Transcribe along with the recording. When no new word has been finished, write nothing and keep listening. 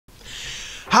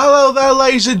Hello there,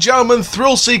 ladies and gentlemen,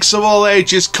 thrill seekers of all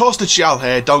ages, Costa Chal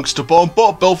here, Doncaster born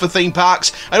but built for theme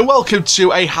parks, and welcome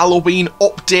to a Halloween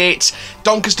update.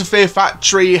 Doncaster Fear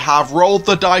Factory have rolled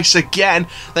the dice again.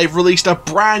 They've released a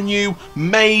brand new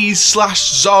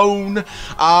maze/zone,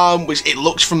 which it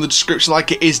looks from the description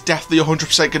like it is definitely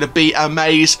 100% going to be a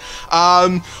maze.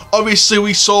 Obviously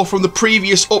we saw from the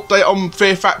previous update on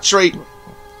Fear Factory,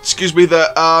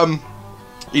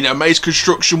 that maze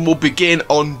construction will begin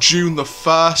on June the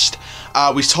 1st.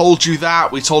 We told you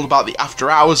that. We told about the After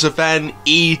Hours event,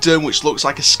 Eden, which looks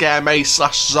like a scare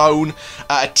maze/zone,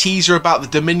 a teaser about the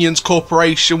Dominions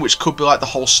Corporation, which could be like the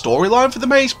whole storyline for the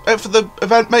maze, for the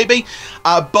event maybe.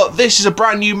 But this is a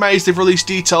brand new maze. They've released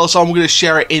details, so I'm going to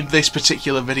share it in this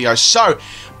particular video. So,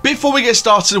 before we get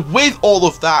started with all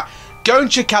of that, go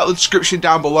and check out the description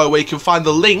down below where you can find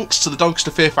the links to the Doncaster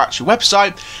Fear Factory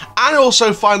website and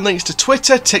also find links to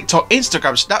Twitter, TikTok,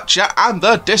 Instagram, Snapchat and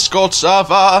the Discord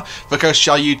server for Costa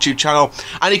Chal YouTube channel.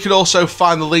 And you can also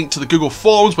find the link to the Google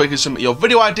Forms where you can submit your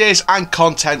video ideas and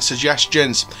content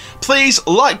suggestions. Please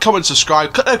like, comment,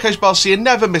 subscribe, click the notification bell so you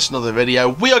never miss another video.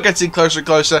 We are getting closer and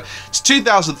closer to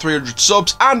 2,300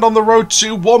 subs and on the road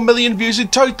to 1 million views in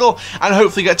total, and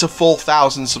hopefully get to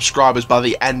 4,000 subscribers by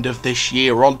the end of this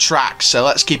year. We're on track. So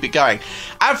let's keep it going.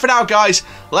 And for now, guys,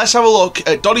 let's have a look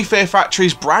at Donny Fear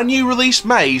Factory's brand new release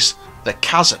maze, the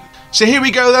Chasm. So here we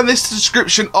go then, this is the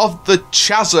description of the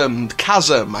Chasm.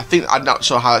 Chasm, I'm not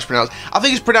sure how it's pronounced. I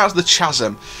think it's pronounced the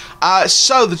Chasm.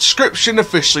 So the description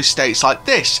officially states like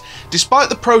this: despite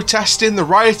the protesting, the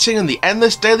rioting and the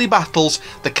endless daily battles,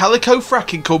 the Calico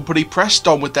Fracking Company pressed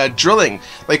on with their drilling.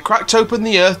 They cracked open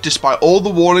the earth despite all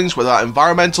the warnings without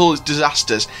environmental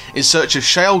disasters in search of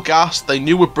shale gas they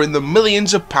knew would bring them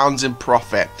millions of pounds in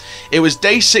profit. It was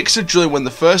day 6 of drilling when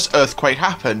the first earthquake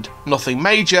happened. Nothing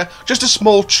major, just a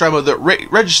small tremor that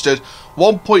registered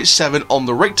 1.7 on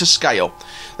the Richter scale.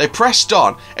 They pressed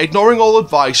on, ignoring all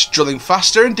advice, drilling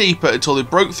faster and deeper until they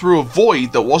broke through a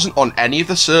void that wasn't on any of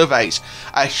the surveys.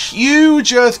 A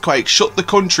huge earthquake shook the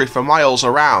country for miles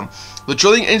around. The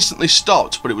drilling instantly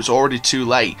stopped, but it was already too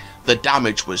late. The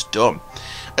damage was done.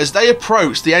 As they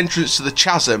approached the entrance to the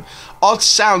Chasm, odd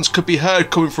sounds could be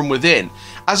heard coming from within.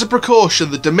 As a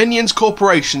precaution, the Dominions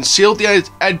Corporation sealed the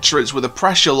entrance with a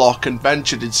pressure lock and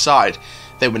ventured inside.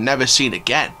 They were never seen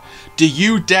again. Do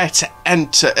you dare to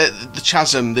enter the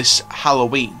Chasm this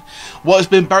Halloween? What has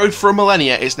been buried for a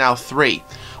millennia is now 3.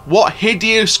 What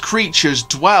hideous creatures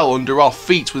dwell under our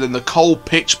feet within the cold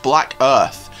pitch black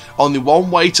earth? Only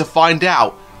one way to find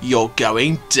out: you're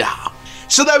going down.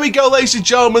 So there we go, ladies and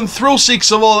gentlemen, thrill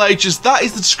seekers of all ages, that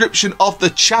is the description of the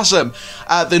Chasm,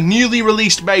 the newly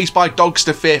released maze by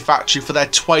Doncaster Fear Factory for their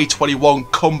 2021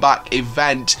 comeback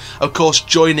event, of course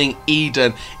joining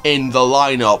Eden in the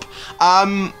lineup.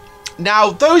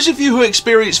 Now, those of you who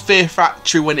experienced Fear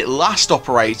Factory when it last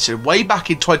operated, way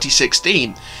back in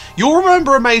 2016, you'll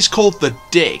remember a maze called the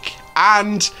Dig,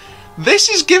 and this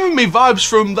is giving me vibes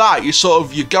from that.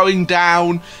 You're going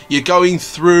down, you're going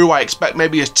through, I expect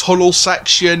maybe a tunnel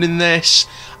section in this.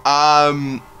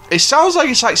 It sounds like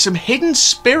it's like some hidden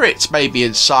spirits maybe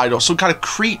inside, or some kind of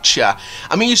creature.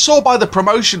 I mean, you saw by the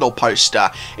promotional poster,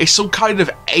 it's some kind of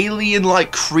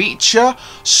alien-like creature,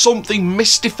 something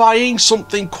mystifying,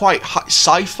 something quite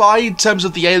sci-fi in terms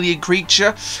of the alien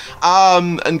creature,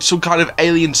 and some kind of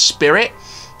alien spirit.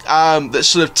 That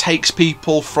sort of takes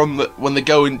people from when they're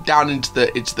going down into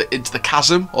the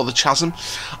chasm or the Chasm,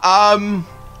 and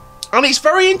it's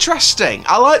very interesting.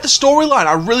 I like the storyline.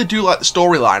 I really do like the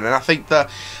storyline, and I think that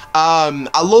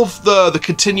I love the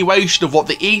continuation of what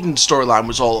the Eden storyline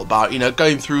was all about. You know,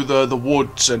 going through the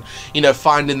woods and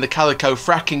finding the Calico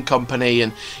Fracking Company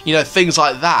and things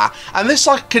like that. And this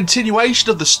like continuation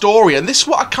of the story, and this is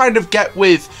what I kind of get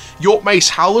with York Maze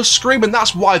Howler's Scream, and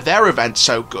that's why their event's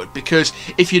so good, because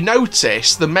if you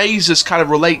notice, the mazes kind of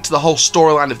relate to the whole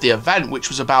storyline of the event, which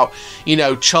was about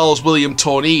Charles William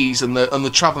Tourneys and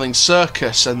the travelling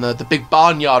circus and the big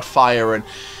barnyard fire, and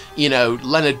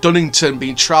Leonard Dunnington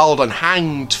being trialled and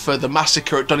hanged for the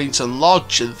massacre at Dunnington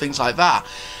Lodge and things like that,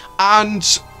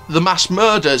 and the mass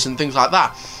murders and things like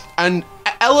that. And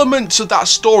elements of that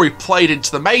story played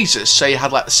into the mazes. So you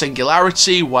had like the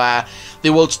Singularity, where they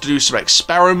wanted to do some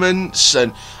experiments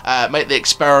and make the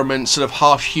experiments sort of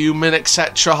half human,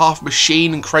 etc., half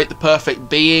machine, and create the perfect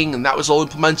being, and that was all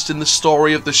implemented in the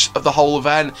story of the whole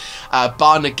event.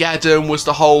 Barnageddon was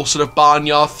the whole sort of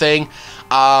barnyard thing.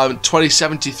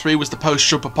 2073 was the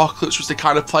post-Trump apocalypse, which they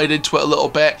kind of played into it a little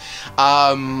bit.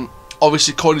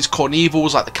 Obviously, Corny's Corneval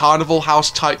was like the carnival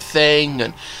house type thing,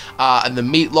 and the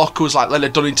Meat Locker was like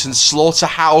Leonard Dunnington's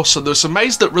slaughterhouse, and there was some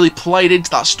mazes that really played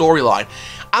into that storyline.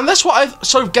 And that's what I'm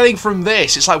sort of getting from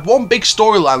this. It's like one big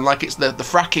storyline, like it's the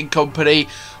fracking company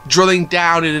drilling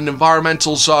down in an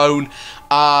environmental zone.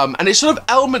 And it's sort of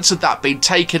elements of that being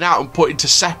taken out and put into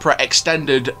separate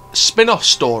extended spin-off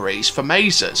stories for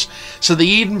mazes. So the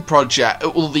Eden project,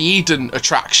 well, the Eden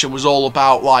attraction was all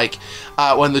about like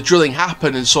when the drilling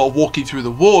happened and sort of walking through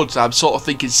the woods. I'm sort of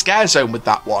thinking Scare Zone with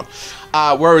that one.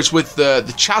 Whereas with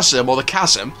the Chasm or the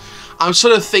Chasm, I'm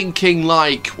sort of thinking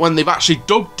like when they've actually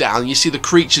dug down, you see the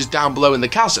creatures down below in the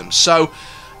chasm. So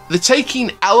they're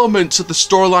taking elements of the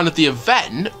storyline of the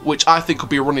event, which I think will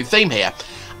be a running theme here,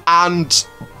 and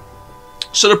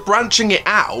sort of branching it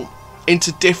out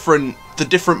into the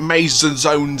different mazes and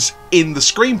zones in the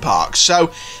Scream Park.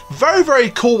 So very, very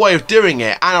cool way of doing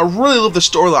it, and I really love the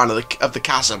storyline of the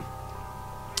chasm.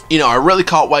 You know, I really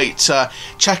can't wait to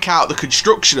check out the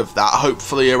construction of that,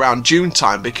 hopefully around June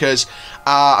time, because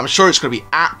I'm sure it's going to be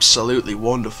absolutely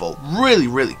wonderful. Really,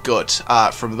 really good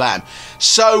from them.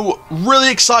 So,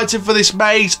 really excited for this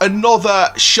maze.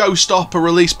 Another showstopper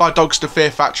released by Doncaster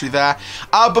Fear Factory there.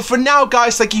 But for now,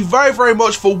 guys, thank you very, very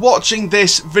much for watching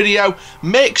this video.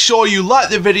 Make sure you like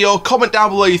the video, comment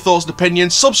down below your thoughts and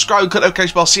opinions, subscribe and click the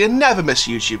notification bell so you never miss a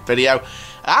YouTube video.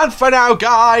 And for now,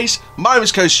 guys, my name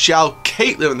is Coast Shell.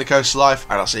 Keep living the coastal life,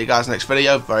 and I'll see you guys next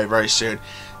video very, very soon.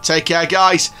 Take care,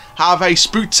 guys. Have a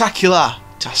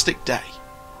spooktacular-tastic day.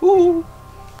 Woo.